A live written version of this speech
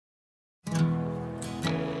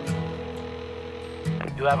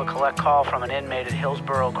You have a collect call from an inmate at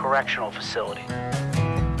Hillsborough Correctional Facility.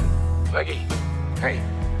 Becky, Hey.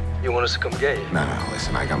 you want us to come get you? No,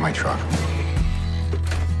 listen, I got my truck.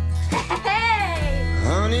 Hey!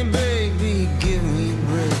 Honey, baby, give me a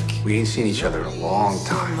break. We ain't seen each other in a long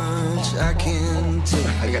time. Much I can take.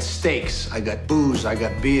 I got steaks, I got booze, I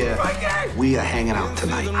got beer. We are hanging out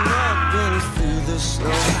tonight. Been through the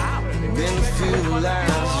snow, been through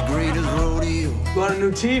life's greatest rodeo. You want a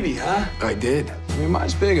new TV, huh? I did. I mean,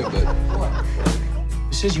 mine's bigger, but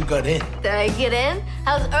It says you got in. Did I get in?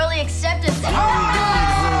 How's early acceptance?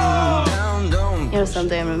 Down, don't You know,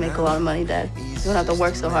 someday I'm gonna make a lot of money, Dad. You don't have to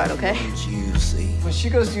work so hard, okay? you see. When she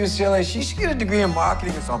goes to UCLA, she should get a degree in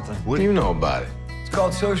marketing or something. What do you know about it? It's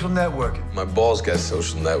called social networking. My balls got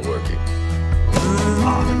social networking.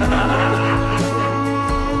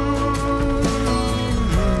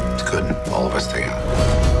 it's good. All of us together.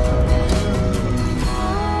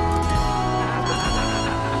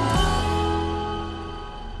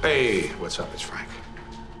 Hey, what's up? It's Frank.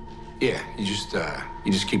 Yeah, you just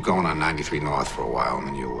keep going on 93 North for a while, and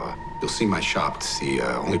then you'll see my shop. It's the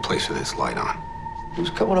only place with this light on. Who's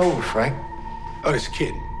coming over, Frank? Oh, this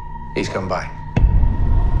kid. He's come by.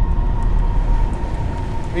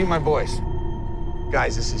 Meet my boys.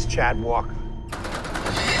 Guys, this is Chad Walker.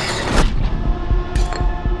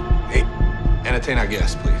 Hey, entertain our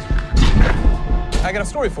guests, please. I got a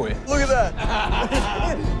story for you. Look at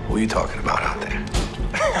that. What are you talking about out there?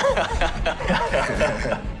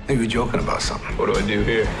 Hey, you were joking about something. What do I do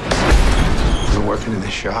here? I've been working in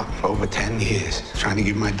this shop for over 10 years, trying to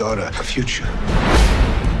give my daughter a future.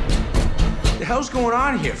 The hell's going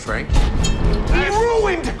on here, Frank? He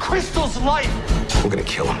ruined Crystal's life. We're gonna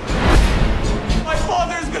kill him. My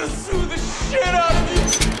father's gonna sue the shit out of you.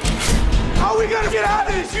 How are we gonna get out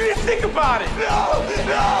of this? You didn't think about it. No.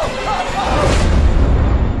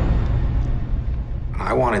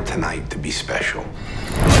 I wanted tonight to be special.